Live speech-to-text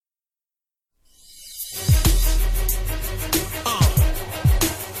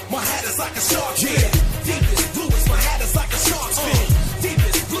a shark's fin. Deepest blue is my hat is like a shark's fin.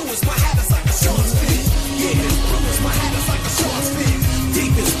 Deepest blue is my hat is like a shark's fin. Yeah, blue is my hat is like a shark's fin.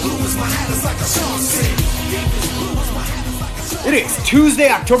 Deepest blue is my hat is like a shark's fin. Deepest blue is my hat is like a shark's fin. It is Tuesday,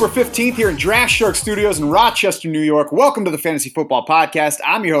 October 15th here in Draft Shark Studios in Rochester, New York. Welcome to the Fantasy Football Podcast.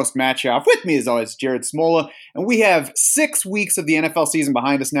 I'm your host, Matt Schauf. With me, as always, Jared Smola. And we have 6 weeks of the NFL season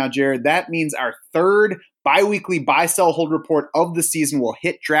behind us now, Jared. That means our third bi-weekly buy-sell hold report of the season will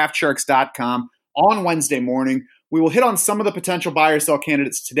hit DraftSharks.com on Wednesday morning. We will hit on some of the potential buy or sell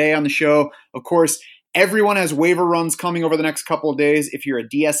candidates today on the show. Of course, everyone has waiver runs coming over the next couple of days. If you're a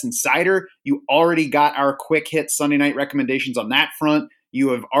DS Insider, you already got our quick hit Sunday night recommendations on that front. You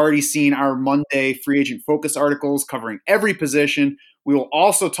have already seen our Monday free agent focus articles covering every position. We will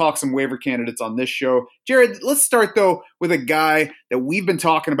also talk some waiver candidates on this show. Jared, let's start, though, with a guy that we've been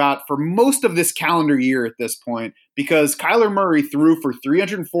talking about for most of this calendar year at this point, because Kyler Murray threw for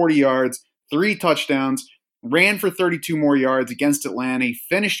 340 yards, 3 touchdowns, ran for 32 more yards against Atlanta. He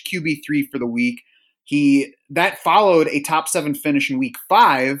finished QB3 for the week. That followed a top 7 finish in week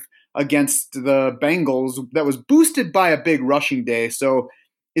 5 against the Bengals that was boosted by a big rushing day. So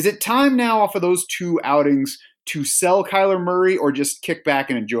is it time now off of those 2 outings to sell Kyler Murray or just kick back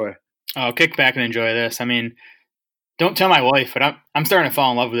and enjoy? Oh, kick back and enjoy this. I mean, don't tell my wife, but I'm starting to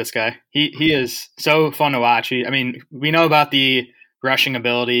fall in love with this guy. He is so fun to watch. We know about the rushing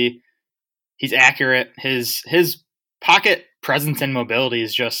ability. He's accurate. His pocket presence and mobility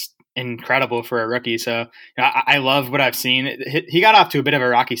is just incredible for a rookie. So I love what I've seen. He got off to a bit of a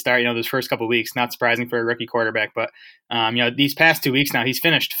rocky start, those first couple of weeks, not surprising for a rookie quarterback, but these past 2 weeks now, he's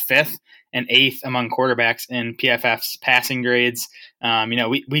finished 5th and 8th among quarterbacks in PFF's passing grades.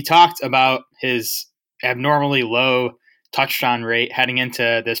 We talked about his abnormally low touchdown rate heading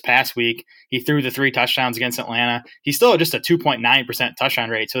into this past week. He threw the 3 touchdowns against Atlanta. He's still just a 2.9% touchdown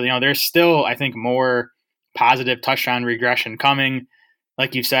rate. So, there's still, I think, more positive touchdown regression coming.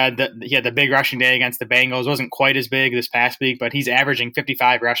 Like you said, he had the big rushing day against the Bengals. It wasn't quite as big this past week, but he's averaging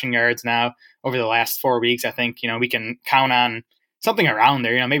 55 rushing yards now over the last 4 weeks. I think, we can count on something around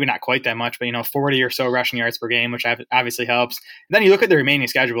there, maybe not quite that much, but, 40 or so rushing yards per game, which obviously helps. And then you look at the remaining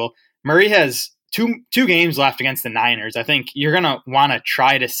schedule. Murray has two games left against the Niners. I think you're going to want to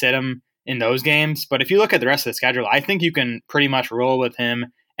try to sit him in those games. But if you look at the rest of the schedule, I think you can pretty much roll with him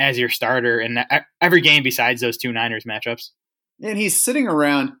as your starter in every game besides those 2 Niners matchups. And he's sitting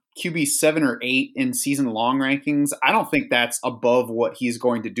around QB 7 or 8 in season long rankings. I don't think that's above what he's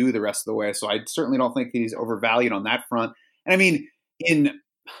going to do the rest of the way. So I certainly don't think that he's overvalued on that front. And I mean, in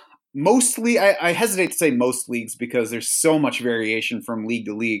mostly, I hesitate to say most leagues because there's so much variation from league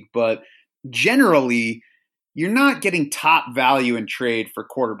to league, but generally, you're not getting top value in trade for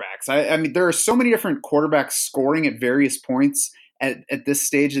quarterbacks. I mean, there are so many different quarterbacks scoring at various points at this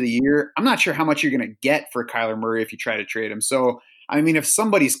stage of the year. I'm not sure how much you're going to get for Kyler Murray if you try to trade him. So, I mean, if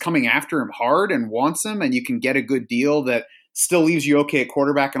somebody's coming after him hard and wants him and you can get a good deal that still leaves you okay at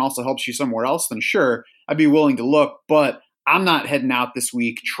quarterback and also helps you somewhere else, then sure, I'd be willing to look. But I'm not heading out this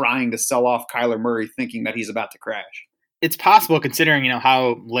week trying to sell off Kyler Murray thinking that he's about to crash. It's possible considering,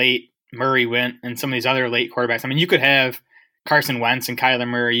 how late Murray went and some of these other late quarterbacks. I mean, you could have Carson Wentz and Kyler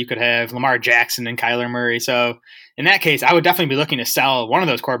Murray. You could have Lamar Jackson and Kyler Murray. So in that case, I would definitely be looking to sell one of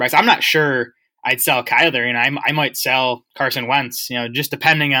those quarterbacks. I'm not sure I'd sell Kyler, I might sell Carson Wentz, just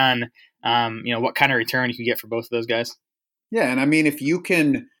depending on, what kind of return you can get for both of those guys. Yeah. And I mean, if you're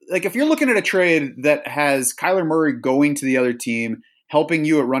looking at a trade that has Kyler Murray going to the other team, helping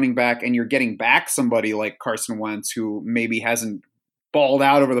you at running back, and you're getting back somebody like Carson Wentz, who maybe hasn't balled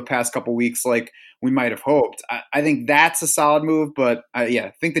out over the past couple weeks like we might have hoped, I think that's a solid move. But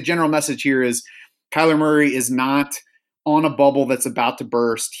I think the general message here is Kyler Murray is not on a bubble that's about to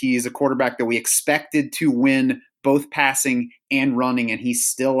burst. He's a quarterback that we expected to win both passing and running, and he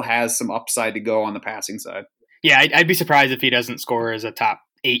still has some upside to go on the passing side. Yeah, I'd be surprised if he doesn't score as a top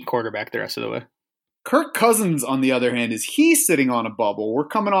 8 quarterback the rest of the way. Kirk Cousins, on the other hand, is he sitting on a bubble. We're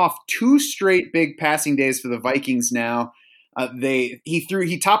coming off 2 straight big passing days for the Vikings now.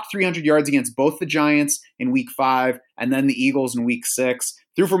 He topped 300 yards against both the Giants in week 5 and then the Eagles in week 6.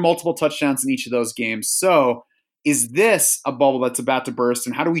 Threw for multiple touchdowns in each of those games. So is this a bubble that's about to burst,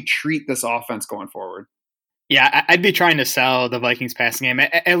 and how do we treat this offense going forward? Yeah, I'd be trying to sell the Vikings passing game,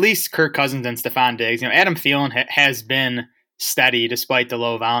 at least Kirk Cousins and Stephon Diggs. Adam Thielen has been steady despite the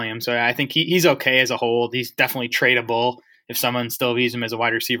low volume. So I think he's okay as a whole. He's definitely tradable if someone still views him as a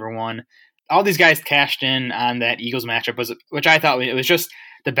wide receiver 1. All these guys cashed in on that Eagles matchup, which I thought it was just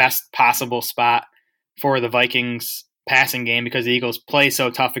the best possible spot for the Vikings passing game because the Eagles play so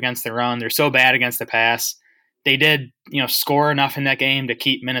tough against the run. They're so bad against the pass. they did, score enough in that game to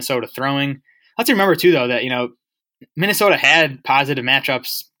keep Minnesota throwing. Let's remember too, though, that, Minnesota had positive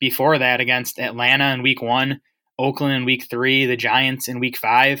matchups before that against Atlanta in week 1, Oakland in week 3, the Giants in week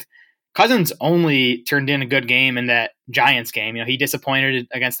 5. Cousins only turned in a good game in that Giants game. He disappointed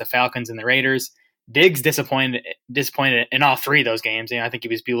against the Falcons and the Raiders. Diggs disappointed in all 3 of those games. I think he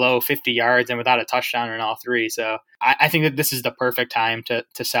was below 50 yards and without a touchdown in all 3. So I think that this is the perfect time to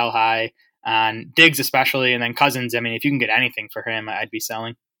sell high on Diggs especially, and then Cousins. If you can get anything for him, I'd be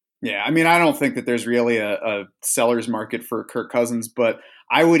selling. Yeah, I don't think that there's really a seller's market for Kirk Cousins, but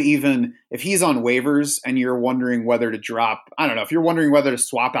I would even, if he's on waivers and you're wondering whether to drop, I don't know, if you're wondering whether to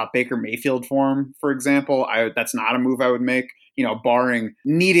swap out Baker Mayfield for him, for example, that's not a move I would make, barring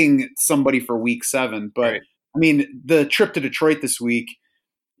needing somebody for week 7. But right. The trip to Detroit this week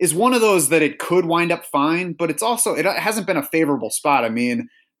is one of those that it could wind up fine, but it hasn't been a favorable spot.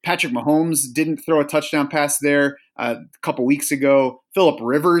 Patrick Mahomes didn't throw a touchdown pass there a couple weeks ago. Phillip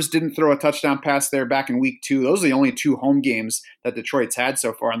Rivers didn't throw a touchdown pass there back in week 2. Those are the only 2 home games that Detroit's had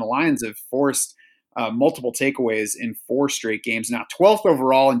so far, and the Lions have forced multiple takeaways in 4 straight games. Now, 12th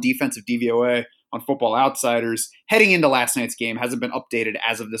overall in defensive DVOA on Football Outsiders. Heading into last night's game, hasn't been updated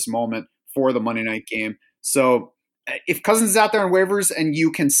as of this moment for the Monday night game. So if Cousins is out there on waivers and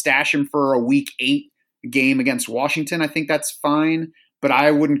you can stash him for a week 8 game against Washington, I think that's fine. But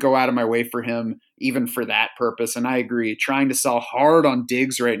I wouldn't go out of my way for him even for that purpose. And I agree, trying to sell hard on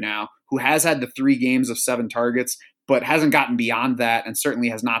Diggs right now, who has had the 3 games of 7 targets, but hasn't gotten beyond that and certainly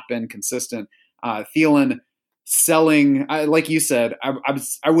has not been consistent. Thielen selling, like you said,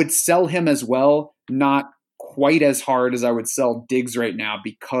 I would sell him as well, not quite as hard as I would sell Diggs right now,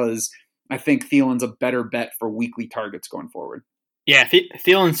 because I think Thielen's a better bet for weekly targets going forward. Yeah,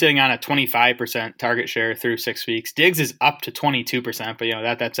 Thielen's sitting on a 25% target share through 6 weeks. Diggs is up to 22%,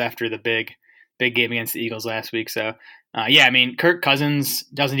 but that's after the big game against the Eagles last week. So, Kirk Cousins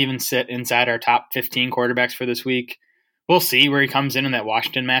doesn't even sit inside our top 15 quarterbacks for this week. We'll see where he comes in that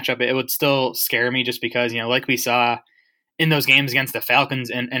Washington matchup. It would still scare me just because, like we saw in those games against the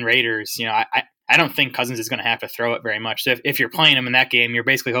Falcons and Raiders, I don't think Cousins is going to have to throw it very much. So if you're playing him in that game, you're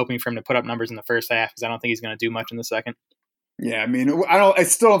basically hoping for him to put up numbers in the first half, because I don't think he's going to do much in the second. Yeah, I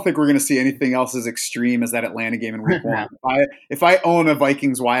still don't think we're going to see anything else as extreme as that Atlanta game in week 1. If I own a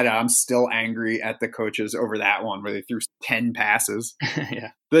Vikings wideout, I'm still angry at the coaches over that one where they threw 10 passes.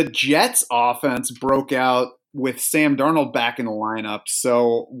 Yeah. The Jets offense broke out with Sam Darnold back in the lineup.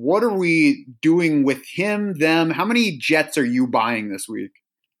 So what are we doing with him, them? How many Jets are you buying this week?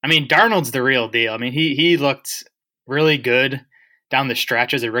 Darnold's the real deal. He looked really good down the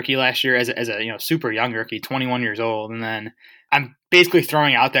stretch as a rookie last year, as a super young rookie, 21 years old. And then I'm basically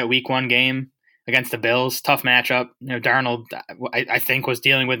throwing out that week 1 game against the Bills. Tough matchup. Darnold, I think, was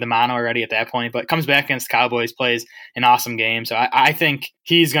dealing with the mono already at that point, but comes back against Cowboys, plays an awesome game. So I think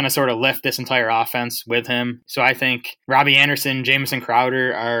he's going to sort of lift this entire offense with him. So I think Robbie Anderson, Jamison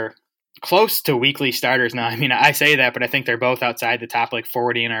Crowder are close to weekly starters now. I say that, but I think they're both outside the top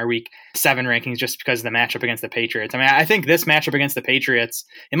 40 in our week 7 rankings just because of the matchup against the Patriots. I think this matchup against the Patriots,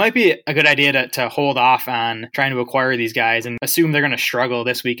 it might be a good idea to hold off on trying to acquire these guys and assume they're going to struggle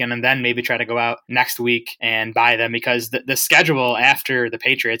this weekend, and then maybe try to go out next week and buy them, because the schedule after the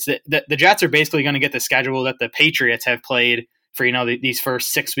Patriots, the Jets are basically going to get the schedule that the Patriots have played for, these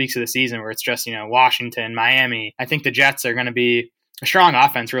first 6 weeks of the season, where it's just, Washington, Miami. I think the Jets are going to be a strong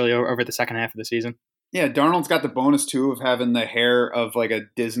offense really over the second half of the season. Yeah, Darnold's got the bonus too of having the hair of a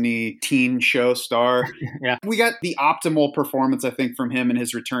Disney teen show star. Yeah. We got the optimal performance, I think, from him in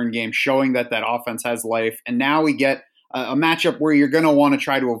his return game, showing that offense has life. And now we get a matchup where you're going to want to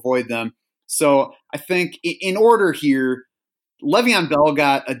try to avoid them. So I think in order here, Le'Veon Bell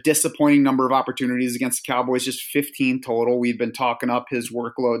got a disappointing number of opportunities against the Cowboys, just 15 total. We've been talking up his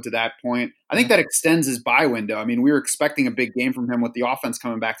workload to that point. I think that extends his bye window. We were expecting a big game from him with the offense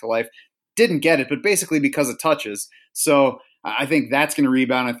coming back to life. Didn't get it, but basically because of touches. So I think that's going to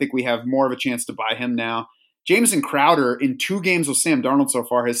rebound. I think we have more of a chance to buy him now. Jamison Crowder, in 2 games with Sam Darnold so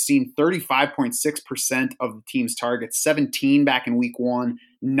far, has seen 35.6% of the team's targets, 17 back in week 1,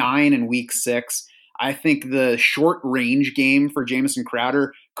 9 in week 6. I think the short range game for Jamison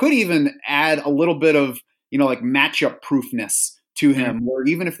Crowder could even add a little bit of, matchup proofness to him, where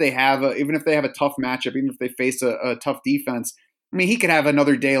even if they have a tough matchup, even if they face a tough defense, he could have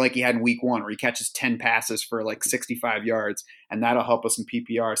another day like he had in week 1 where he catches 10 passes for 65 yards, and that'll help us in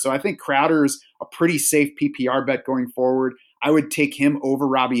PPR. So I think Crowder's a pretty safe PPR bet going forward. I would take him over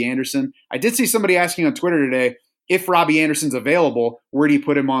Robbie Anderson. I did see somebody asking on Twitter today, if Robbie Anderson's available, where do you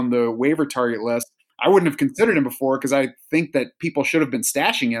put him on the waiver target list? I wouldn't have considered him before, because I think that people should have been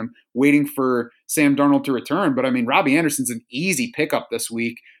stashing him, waiting for Sam Darnold to return. But I mean, Robbie Anderson's an easy pickup this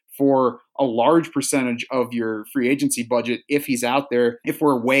week for a large percentage of your free agency budget if he's out there. If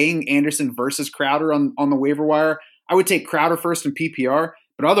we're weighing Anderson versus Crowder on the waiver wire, I would take Crowder first in PPR,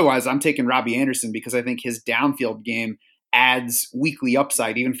 but otherwise I'm taking Robbie Anderson because I think his downfield game adds weekly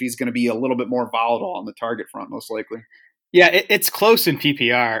upside, even if he's going to be a little bit more volatile on the target front, most likely. Yeah, it's close in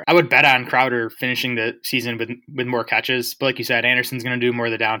PPR. I would bet on Crowder finishing the season with more catches. But like you said, Anderson's going to do more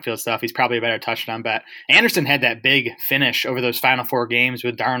of the downfield stuff. He's probably a better touchdown bet. Anderson had that big finish over those final 4 games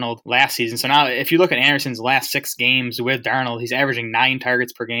with Darnold last season. So now if you look at Anderson's last 6 games with Darnold, he's averaging 9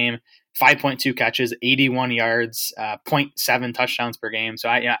 targets per game, 5.2 catches, 81 yards, 0.7 touchdowns per game. So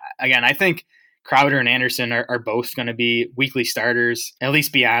I think Crowder and Anderson are both going to be weekly starters, at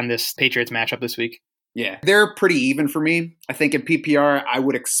least beyond this Patriots matchup this week. Yeah, they're pretty even for me. I think in PPR, I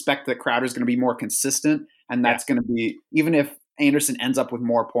would expect that Crowder's going to be more consistent, and that's going to be, even if Anderson ends up with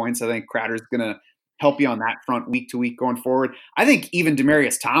more points, I think Crowder's going to help you on that front week to week going forward. I think even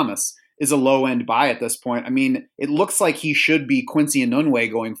Demaryius Thomas is a low-end buy at this point. I mean, it looks like he should be Quincy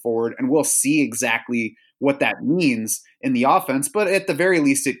Enunwa going forward, and we'll see exactly what that means in the offense, but at the very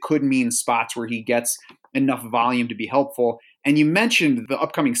least, it could mean spots where he gets enough volume to be helpful. And you mentioned the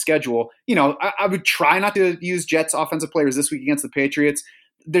upcoming schedule. You know, I would try not to use Jets offensive players this week against the Patriots.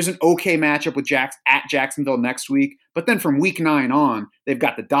 There's an okay matchup with at Jacksonville next week. But then from week 9 on, they've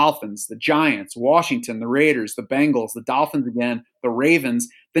got the Dolphins, the Giants, Washington, the Raiders, the Bengals, the Dolphins again, the Ravens.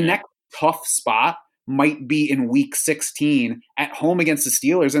 The next tough spot might be in week 16 at home against the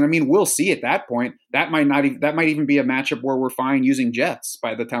Steelers. And I mean, we'll see at that point. That might even be a matchup where we're fine using Jets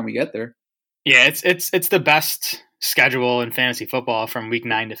by the time we get there. Yeah, it's the best schedule in fantasy football from week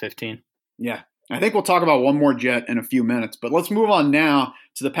 9 to 15. Yeah. I think we'll talk about one more Jet in a few minutes, but let's move on now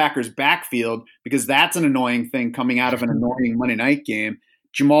to the Packers backfield because that's an annoying thing coming out of an annoying Monday night game.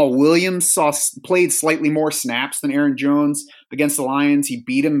 Jamal Williams played slightly more snaps than Aaron Jones against the Lions. He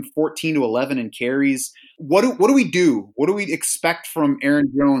beat him 14-11 in carries. What do we do? What do we expect from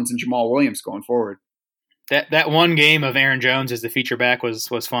Aaron Jones and Jamal Williams going forward? That one game of Aaron Jones as the feature back was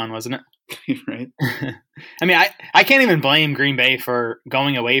fun, wasn't it? Right. I mean, I can't even blame Green Bay for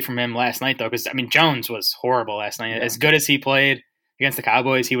going away from him last night, though, because, I mean, Jones was horrible last night. Yeah. As good as he played against the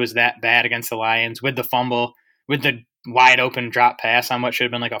Cowboys, he was that bad against the Lions with the fumble, with the wide open drop pass on what should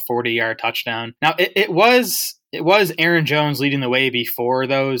have been like a 40-yard touchdown. Now, it was Aaron Jones leading the way before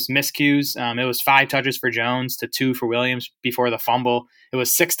those miscues. It was 5 touches for Jones to 2 for Williams before the fumble. It was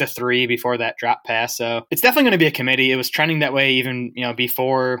 6-3 before that drop pass. So it's definitely going to be a committee. It was trending that way even,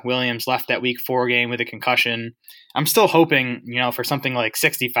 before Williams left that week 4 game with a concussion. I'm still hoping, for something like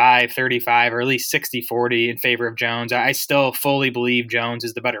 65-35 or at least 60-40 in favor of Jones. I still fully believe Jones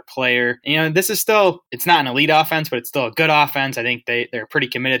is the better player. This is still, it's not an elite offense, but it's still a good offense. I think they're pretty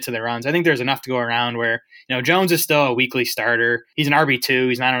committed to their runs. I think there's enough to go around where, Jones is still a weekly starter. He's an RB2.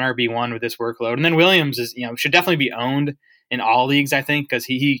 He's not an RB1 with this workload. And then Williams is, should definitely be owned in all leagues, I think, because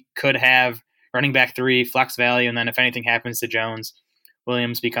he could have running back 3, flex value. And then if anything happens to Jones,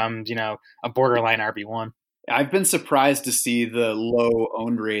 Williams becomes, a borderline RB1. I've been surprised to see the low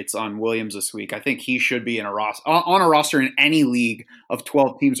owned rates on Williams this week. I think he should be on a roster in any league of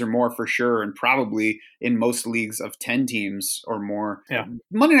 12 teams or more for sure, and probably in most leagues of 10 teams or more. Yeah.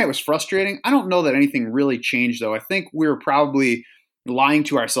 Monday night was frustrating. I don't know that anything really changed, though. I think we were probably lying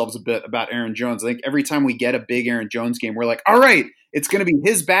to ourselves a bit about Aaron Jones. I think every time we get a big Aaron Jones game, we're like, all right, it's going to be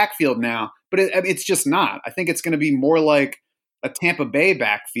his backfield now. But it's just not. I think it's going to be more like a Tampa Bay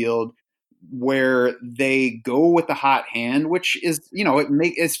backfield where they go with the hot hand, which is,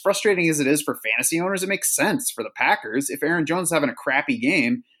 as frustrating as it is for fantasy owners, it makes sense for the Packers. If Aaron Jones is having a crappy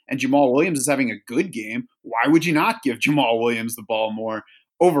game and Jamal Williams is having a good game, why would you not give Jamal Williams the ball more?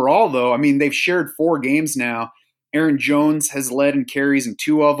 Overall, though, I mean, they've shared 4 games now. Aaron Jones has led in carries in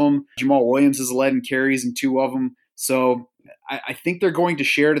 2 of them. Jamal Williams has led in carries in 2 of them. So I think they're going to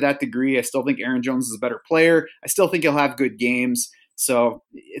share to that degree. I still think Aaron Jones is a better player. I still think he'll have good games. So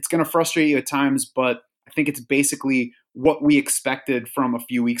it's going to frustrate you at times, but I think it's basically what we expected from a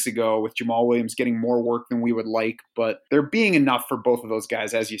few weeks ago with Jamal Williams getting more work than we would like. But there being enough for both of those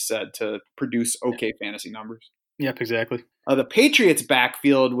guys, as you said, to produce okay fantasy numbers. Yep, exactly. The Patriots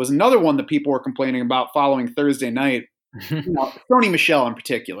backfield was another one that people were complaining about following Thursday night. Sony Michel in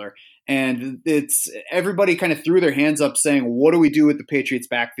particular. And it's everybody kind of threw their hands up saying, what do we do with the Patriots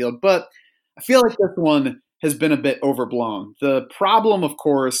backfield? But I feel like this one has been a bit overblown. The problem, of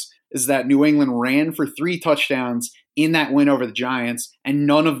course, is that New England ran for 3 touchdowns in that win over the Giants, and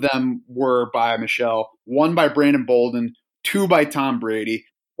none of them were by Michel. 1 by Brandon Bolden, 2 by Tom Brady.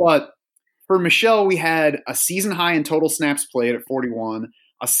 But for Michel, we had a season high in total snaps played at 41,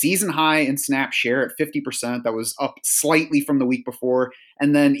 a season high in snap share at 50%. That was up slightly from the week before.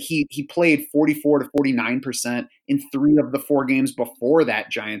 And then he played 44 to 49% in 3 of the 4 games before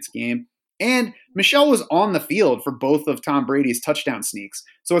that Giants game. And Michel was on the field for both of Tom Brady's touchdown sneaks.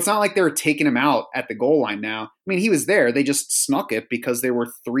 So it's not like they were taking him out at the goal line now. I mean, he was there. They just snuck it because they were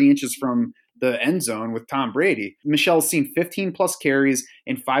 3 inches from the end zone with Tom Brady. Michel's seen 15 plus carries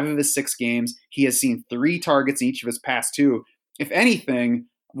in 5 of his 6 games. He has seen 3 targets in each of his past 2. If anything,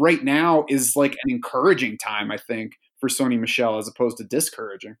 right now is like an encouraging time, I think, for Sony Michel as opposed to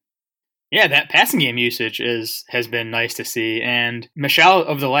discouraging. Yeah, that passing game usage has been nice to see. And Michel,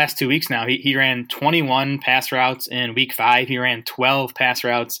 over the last 2 weeks now, he ran 21 pass routes in week 5. He ran 12 pass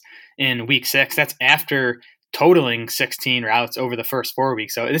routes in week 6. That's after totaling 16 routes over the first 4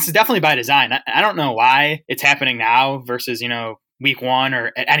 weeks. So this is definitely by design. I don't know why it's happening now versus, week 1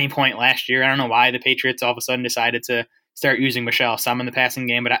 or at any point last year. I don't know why the Patriots all of a sudden decided to start using Michel some in the passing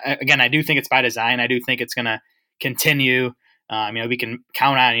game. But I do think it's by design. I do think it's going to continue. We can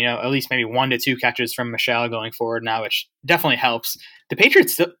count on, at least maybe 1 to 2 catches from Michel going forward now, which definitely helps. The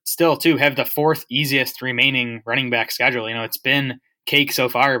Patriots still too have the 4th easiest remaining running back schedule. It's been cake so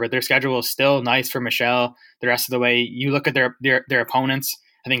far, but their schedule is still nice for Michel the rest of the way. You look at their opponents.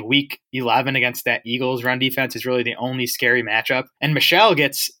 I think week 11 against that Eagles run defense is really the only scary matchup. And Michel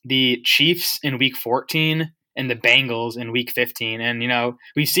gets the Chiefs in week 14 and the Bengals in week 15. And,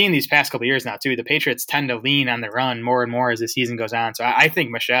 we've seen these past couple of years now, too. The Patriots tend to lean on the run more and more as the season goes on. So I think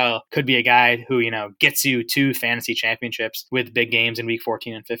Michel could be a guy who, gets you to fantasy championships with big games in week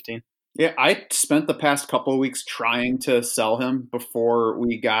 14 and 15. Yeah, I spent the past couple of weeks trying to sell him before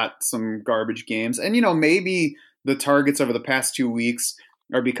we got some garbage games. And, maybe the targets over the past 2 weeks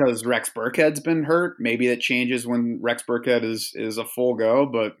are because Rex Burkhead's been hurt. Maybe that changes when Rex Burkhead is a full go,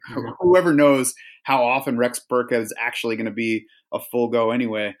 but whoever knows how often Rex Burkhead is actually going to be a full go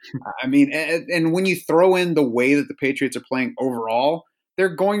anyway. I mean, and when you throw in the way that the Patriots are playing overall,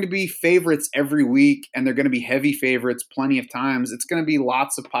 they're going to be favorites every week, and they're going to be heavy favorites plenty of times. It's going to be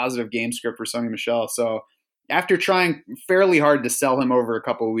lots of positive game script for Sony Michel. So after trying fairly hard to sell him over a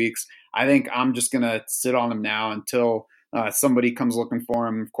couple of weeks, I think I'm just going to sit on him now until somebody comes looking for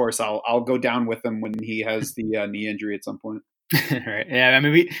him. Of course, I'll go down with him when he has the knee injury at some point. Right. Yeah. I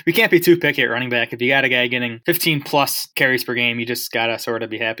mean, we can't be too picky at running back. If you got a guy getting 15 plus carries per game, you just got to sort of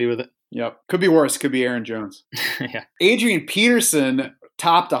be happy with it. Yep. Could be worse. Could be Aaron Jones. Yeah. Adrian Peterson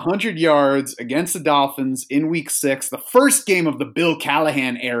topped 100 yards against the Dolphins in week 6, the first game of the Bill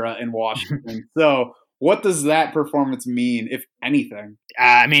Callahan era in Washington. So what does that performance mean, if anything?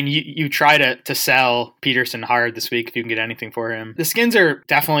 I mean, you try to sell Peterson hard this week if you can get anything for him. The Skins are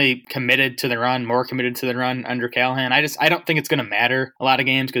definitely committed to the run, more committed to the run under Callahan. I don't think it's going to matter a lot of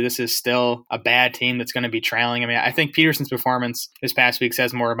games because this is still a bad team that's going to be trailing. I mean, I think Peterson's performance this past week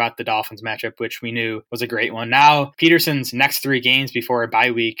says more about the Dolphins matchup, which we knew was a great one. Now, Peterson's next 3 games before a bye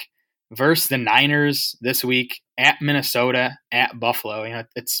week versus the Niners this week, at Minnesota, at Buffalo.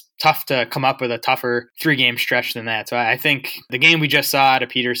 It's tough to come up with a tougher 3-game stretch than that. So I think the game we just saw out of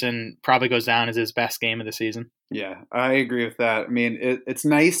Peterson probably goes down as his best game of the season. Yeah, I agree with that. I mean, it's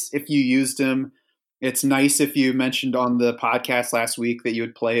nice if you used him. It's nice if you mentioned on the podcast last week that you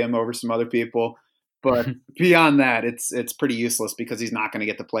would play him over some other people. But beyond that, it's pretty useless because he's not going to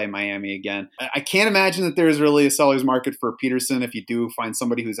get to play Miami again. I can't imagine that there's really a seller's market for Peterson. If you do find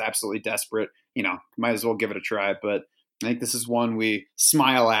somebody who's absolutely desperate, might as well give it a try. But I think this is one we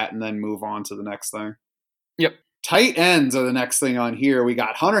smile at and then move on to the next thing. Yep. Tight ends are the next thing on here. We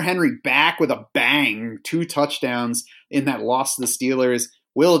got Hunter Henry back with a bang, 2 touchdowns in that loss to the Steelers.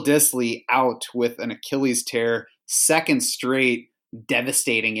 Will Dissly out with an Achilles tear, 2nd straight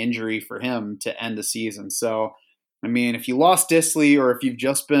devastating injury for him to end the season. So, I mean, if you lost Dissly or if you've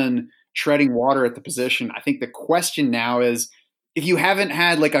just been treading water at the position, I think the question now is if you haven't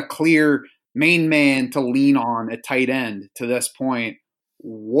had like a clear main man to lean on at tight end to this point,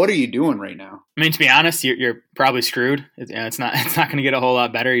 what are you doing right now? I mean, to be honest, you're probably screwed. It's not going to get a whole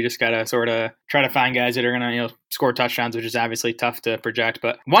lot better. You just got to sort of try to find guys that are going to score touchdowns, which is obviously tough to project.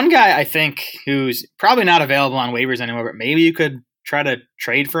 But one guy I think who's probably not available on waivers anymore, but maybe you could try to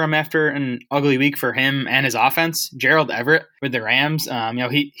trade for him after an ugly week for him and his offense, Gerald Everett with the Rams.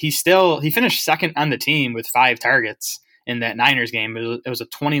 He finished 2nd on the team with 5 targets in that Niners game. It was a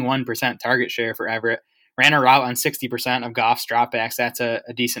 21% target share for Everett. Ran a route on 60% of Goff's dropbacks. That's a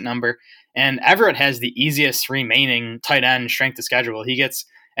decent number. And Everett has the easiest remaining tight end strength of schedule. He gets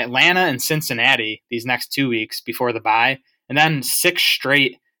Atlanta and Cincinnati these next 2 weeks before the bye, and then 6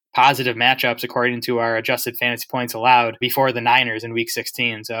 straight positive matchups according to our adjusted fantasy points allowed before the Niners in week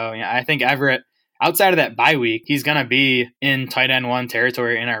 16. So I think Everett outside of that bye week, he's going to be in tight end 1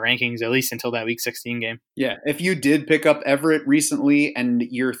 territory in our rankings, at least until that week 16 game. Yeah, if you did pick up Everett recently and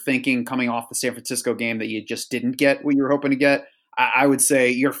you're thinking coming off the San Francisco game that you just didn't get what you were hoping to get, I would say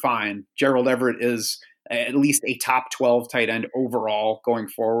you're fine. Gerald Everett is at least a top 12 tight end overall going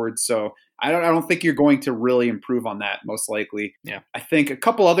forward. So I don't think you're going to really improve on that, most likely. Yeah. I think a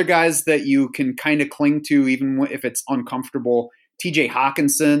couple other guys that you can kind of cling to, even if it's uncomfortable. TJ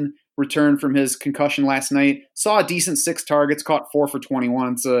Hawkinson returned from his concussion last night, saw a decent 6 targets, caught 4 for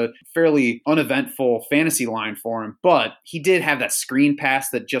 21. It's a fairly uneventful fantasy line for him, but he did have that screen pass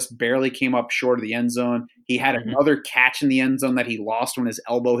that just barely came up short of the end zone. He had another catch in the end zone that he lost when his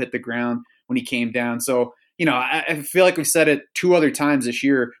elbow hit the ground when he came down. So, I feel like we said it 2 other times this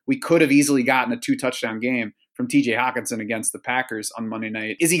year. We could have easily gotten a 2-touchdown game from TJ Hawkinson against the Packers on Monday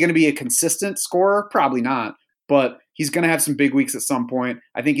night. Is he going to be a consistent scorer? Probably not. But he's going to have some big weeks at some point.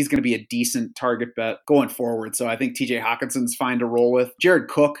 I think he's going to be a decent target bet going forward. So I think TJ Hawkinson's fine to roll with. Jared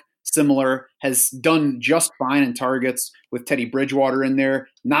Cook, similar, has done just fine in targets with Teddy Bridgewater in there.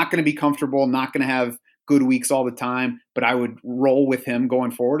 Not going to be comfortable, not going to have good weeks all the time, but I would roll with him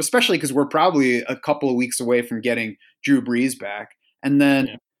going forward, especially because we're probably a couple of weeks away from getting Drew Brees back. And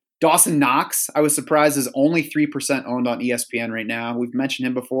then Dawson Knox, I was surprised, is only 3% owned on ESPN right now. We've mentioned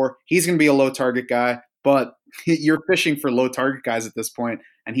him before. He's going to be a low target guy, but you're fishing for low target guys at this point,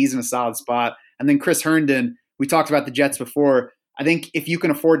 and he's in a solid spot. And then Chris Herndon, we talked about the Jets before. I think if you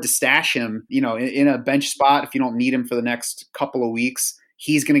can afford to stash him, in a bench spot, if you don't need him for the next couple of weeks,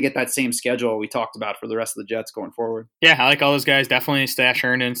 he's going to get that same schedule we talked about for the rest of the Jets going forward. Yeah, I like all those guys. Definitely stash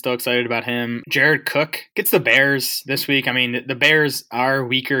Herndon. Still excited about him. Jared Cook gets the Bears this week. I mean, the Bears are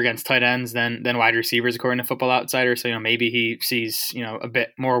weaker against tight ends than wide receivers, according to Football Outsider. So, maybe he sees, a bit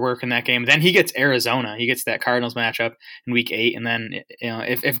more work in that game. Then he gets Arizona. He gets that Cardinals matchup in week 8. And then,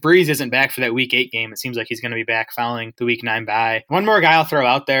 if Breeze isn't back for that week 8 game, it seems like he's going to be back following the week 9 bye. One more guy I'll throw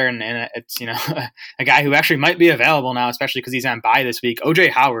out there, and it's, a guy who actually might be available now, especially because he's on bye this week. OJ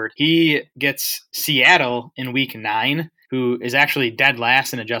Howard, he gets Seattle in week 9, who is actually dead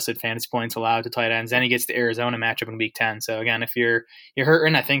last in adjusted fantasy points allowed to tight ends. Then he gets the Arizona matchup in week 10. So again, if you're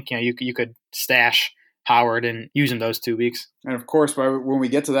hurting, I think you could stash Howard and use him those 2 weeks. And of course, when we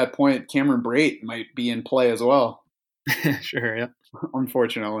get to that point, Cameron Brate might be in play as well. Sure, yeah.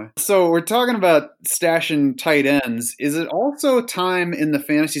 Unfortunately. So we're talking about stashing tight ends. Is it also time in the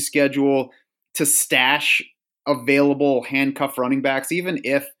fantasy schedule to stash available handcuff running backs, even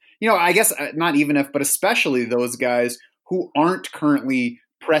if, I guess not even if, but especially those guys who aren't currently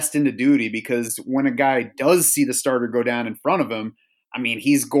pressed into duty? Because when a guy does see the starter go down in front of him, I mean,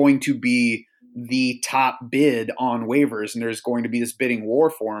 he's going to be the top bid on waivers, and there's going to be this bidding war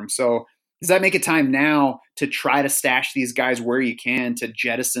for him. So does that make it time now to try to stash these guys where you can, to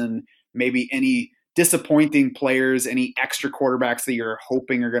jettison maybe any disappointing players, any extra quarterbacks that you're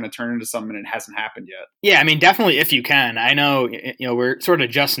hoping are going to turn into something and it hasn't happened yet? Yeah, I mean, definitely if you can. I know, we're sort of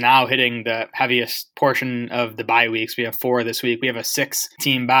just now hitting the heaviest portion of the bye weeks. We have 4 this week. We have a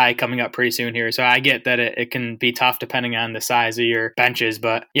 6-team bye coming up pretty soon here. So I get that it can be tough depending on the size of your benches.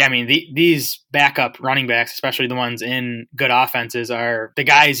 But yeah, I mean, these backup running backs, especially the ones in good offenses, are the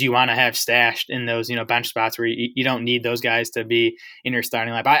guys you want to have stashed in those, bench spots where you don't need those guys to be in your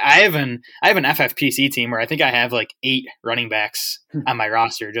starting lineup. I have an FFPC team where I think I have like 8 running backs on my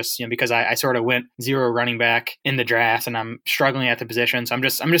roster, just because I sort of went 0 running back in the draft and I'm struggling at the position. So I'm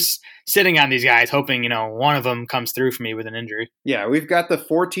just sitting on these guys hoping, one of them comes through for me with an injury. Yeah, we've got the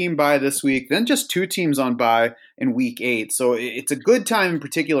 4-team bye this week, then just 2 teams on bye in week 8. So it's a good time in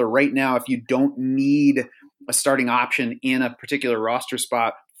particular right now if you don't need a starting option in a particular roster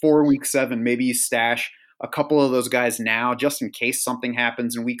spot for week 7. Maybe you stash a couple of those guys now just in case something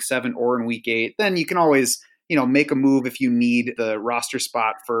happens in week 7 or in week 8. Then you can always make a move if you need the roster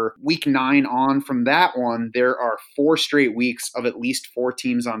spot for week 9 on. From that one, there are 4 straight weeks of at least 4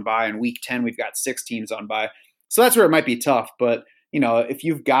 teams on bye. In week 10, we've got 6 teams on bye. So that's where it might be tough. But, if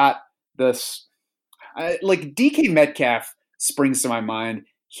you've got this, like DK Metcalf springs to my mind.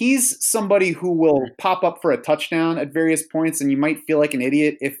 He's somebody who will pop up for a touchdown at various points, and you might feel like an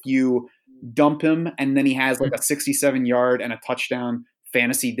idiot if you dump him and then he has like a 67-yard and a touchdown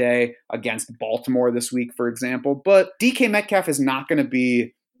fantasy day against Baltimore this week, for example. But DK Metcalf is not going to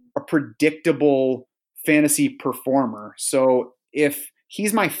be a predictable fantasy performer. So if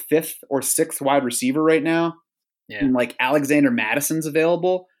he's my 5th or 6th wide receiver right now, and like Alexander Madison's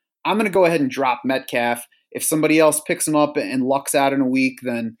available, I'm going to go ahead and drop Metcalf. If somebody else picks him up and lucks out in a week,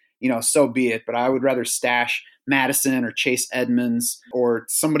 then, so be it. But I would rather stash Madison or Chase Edmonds or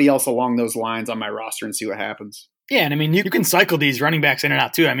somebody else along those lines on my roster and see what happens. Yeah, and I mean, you can cycle these running backs in and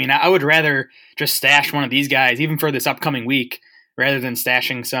out too. I mean, I would rather just stash one of these guys, even for this upcoming week, rather than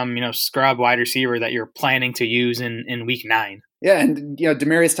stashing some, scrub wide receiver that you're planning to use in week 9. Yeah, and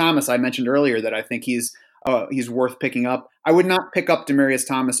Demaryius Thomas, I mentioned earlier that I think he's worth picking up. I would not pick up Demaryius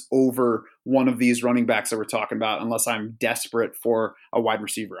Thomas over one of these running backs that we're talking about unless I'm desperate for a wide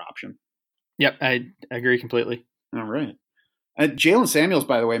receiver option. Yep, I agree completely. All right. Jalen Samuels,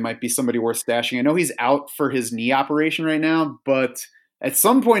 by the way, might be somebody worth stashing. I know he's out for his knee operation right now, but at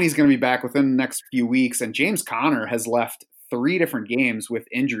some point he's going to be back within the next few weeks. And James Conner has left 3 different games with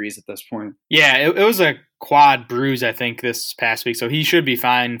injuries at this point. Yeah, it was a quad bruise, I think, this past week. So he should be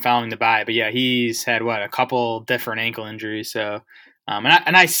fine following the bye. But yeah, he's had, a couple different ankle injuries. So,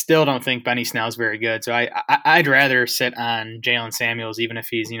 and I still don't think Benny Snell's very good. So I'd rather sit on Jalen Samuels, even if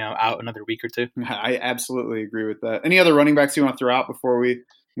he's, out another week or 2. I absolutely agree with that. Any other running backs you want to throw out before we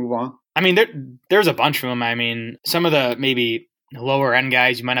move on? I mean, there's a bunch of them. I mean, some of the maybe lower end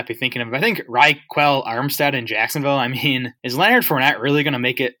guys you might not be thinking of. I think Raquel Armstead in Jacksonville. I mean, is Leonard Fournette really going to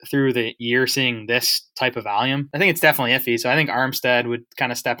make it through the year seeing this type of volume? I think it's definitely iffy. So I think Armstead would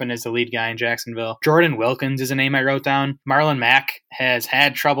kind of step in as the lead guy in Jacksonville. Jordan Wilkins is a name I wrote down. Marlon Mack has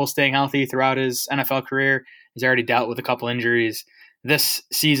had trouble staying healthy throughout his NFL career. He's already dealt with a couple injuries this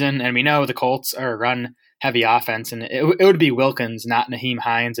season. And we know the Colts are a run heavy offense, and it would be Wilkins, not Nyheim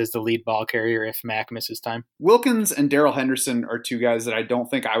Hines, as the lead ball carrier if Mack misses time. Wilkins and Darrell Henderson are 2 guys that I don't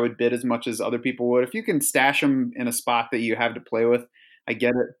think I would bid as much as other people would. If you can stash them in a spot that you have to play with, I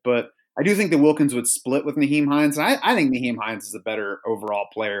get it. But I do think that Wilkins would split with Nyheim Hines. And I think Nyheim Hines is a better overall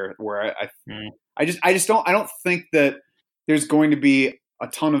player. Where I don't think that there's going to be a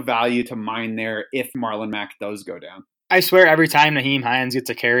ton of value to mine there if Marlon Mack does go down. I swear every time Nyheim Hines gets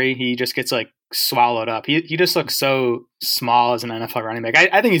a carry, he just gets swallowed up. He just looks so small as an NFL running back.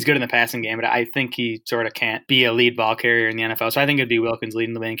 I think he's good in the passing game, but I think he sort of can't be a lead ball carrier in the NFL. So I think it'd be Wilkins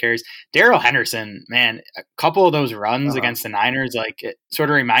leading the way in carries. Darrell Henderson, man, a couple of those runs against the Niners, it sort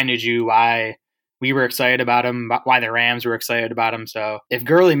of reminded you why we were excited about him, why the Rams were excited about him. So if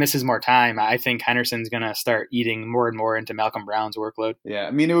Gurley misses more time, I think Henderson's going to start eating more and more into Malcolm Brown's workload. Yeah,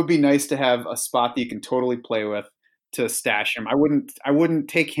 I mean, it would be nice to have a spot that you can totally play with to stash him. I wouldn't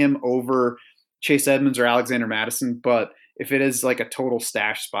take him over Chase Edmonds or Alexander Madison, but if it is a total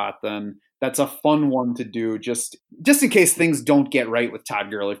stash spot, then that's a fun one to do just in case things don't get right with Todd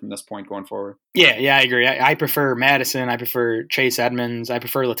Gurley from this point going forward. Yeah, I agree. I prefer Madison. I prefer Chase Edmonds. I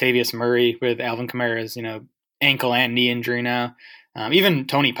prefer Latavius Murray with Alvin Kamara's, ankle and knee injury now. Even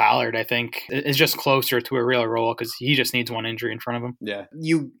Tony Pollard, I think, is just closer to a real role because he just needs one injury in front of him. Yeah.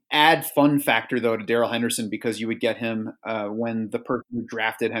 You add fun factor, though, to Darrell Henderson because you would get him when the person who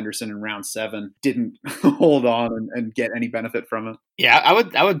drafted Henderson in round 7 didn't hold on and get any benefit from it. Yeah,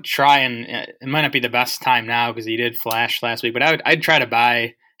 I would try, and it might not be the best time now because he did flash last week, but I'd try to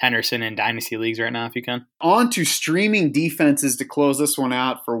buy Henderson in dynasty leagues right now if you can. On to streaming defenses to close this one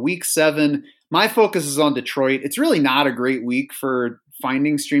out for week 7. My focus is on Detroit. It's really not a great week for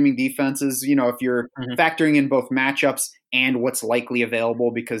finding streaming defenses, if you're factoring in both matchups and what's likely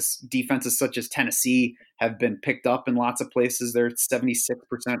available, because defenses such as Tennessee have been picked up in lots of places. They're 76%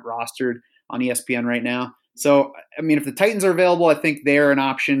 rostered on ESPN right now. So, I mean, if the Titans are available, I think they're an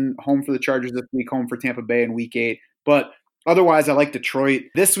option. Home for the Chargers this week, home for Tampa Bay in week 8. But otherwise, I like Detroit.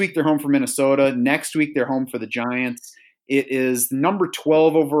 This week, they're home for Minnesota. Next week, they're home for the Giants. It is number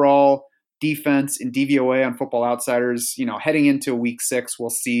 12 overall defense in DVOA on Football Outsiders. Heading into week 6,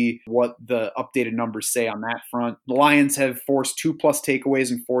 we'll see what the updated numbers say on that front. The Lions have forced 2+ takeaways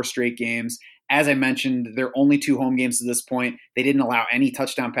in 4 straight games. As I mentioned, they're only 2 home games to this point. They didn't allow any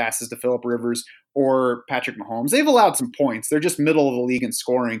touchdown passes to Phillip Rivers or Patrick Mahomes. They've allowed some points. They're just middle of the league in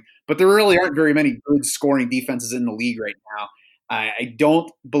scoring, but there really aren't very many good scoring defenses in the league right now. I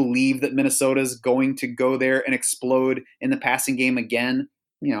don't believe that Minnesota is going to go there and explode in the passing game again.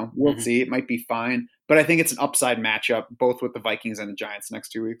 We'll see. It might be fine. But I think it's an upside matchup, both with the Vikings and the Giants next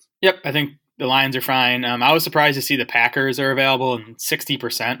 2 weeks. Yep, I think the Lions are fine. I was surprised to see the Packers are available in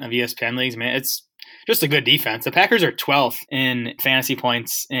 60% of ESPN leagues. Man, it's just a good defense. The Packers are 12th in fantasy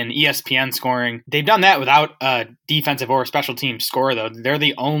points in ESPN scoring. They've done that without a defensive or special team score, though. They're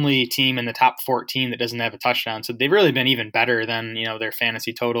the only team in the top 14 that doesn't have a touchdown. So they've really been even better than, their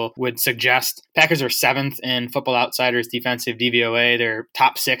fantasy total would suggest. Packers are 7th in Football Outsiders defensive DVOA. They're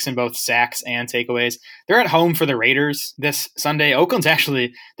top 6 in both sacks and takeaways. They're at home for the Raiders this Sunday. Oakland's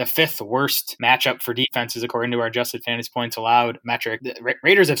actually the 5th worst matchup for defenses according to our adjusted fantasy points allowed metric. The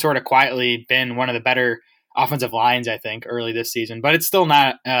Raiders have sort of quietly been one of the better offensive lines, I think, early this season, but it's still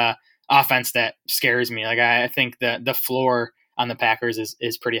not offense that scares me. I think that the floor on the Packers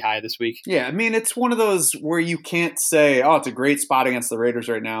is pretty high this week. Yeah, I mean, it's one of those where you can't say, oh, it's a great spot against the Raiders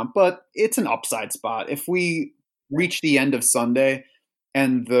right now, but it's an upside spot. If we reach the end of Sunday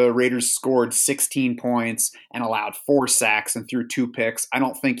and the Raiders scored 16 points and allowed 4 sacks and threw 2 picks, I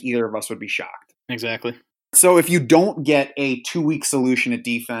don't think either of us would be shocked. Exactly. So if you don't get a 2-week solution at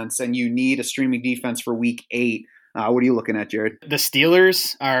defense and you need a streaming defense for week 8, what are you looking at, Jared? The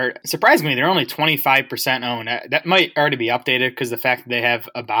Steelers are, surprisingly, they're only 25% owned. That might already be updated because the fact that they have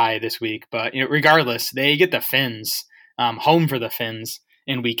a bye this week. But regardless, they get the Finns, home for the Finns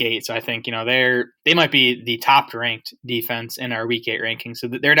in week 8. So I think, they might be the top ranked defense in our week 8 ranking. So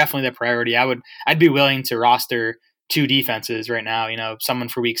they're definitely the priority. I'd be willing to roster 2 defenses right now, someone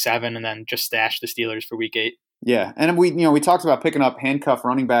for week 7 and then just stash the Steelers for week 8. Yeah. And we talked about picking up handcuff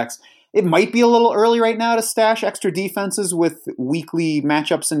running backs. It might be a little early right now to stash extra defenses with weekly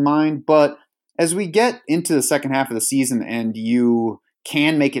matchups in mind, but as we get into the second half of the season and you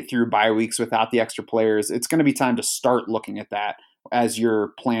can make it through bye weeks without the extra players, it's going to be time to start looking at that as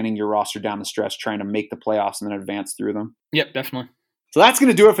you're planning your roster down the stretch, trying to make the playoffs and then advance through them. Yep, definitely. So that's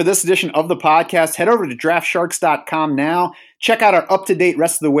going to do it for this edition of the podcast. Head over to draftsharks.com now. Check out our up-to-date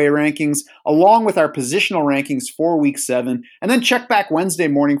rest of the way rankings, along with our positional rankings for week 7. And then check back Wednesday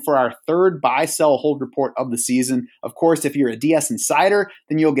morning for our third buy, sell, hold report of the season. Of course, if you're a DS Insider,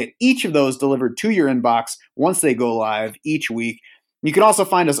 then you'll get each of those delivered to your inbox once they go live each week. You can also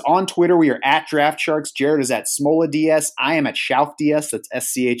find us on Twitter. We are at DraftSharks. Jared is at SmolaDS. I am at SchaufDS. That's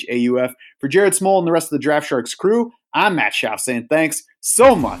SCHAUF. For Jared Smol and the rest of the Draft Sharks crew, I'm Matt Schauf saying thanks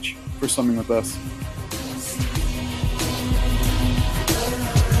so much for swimming with us.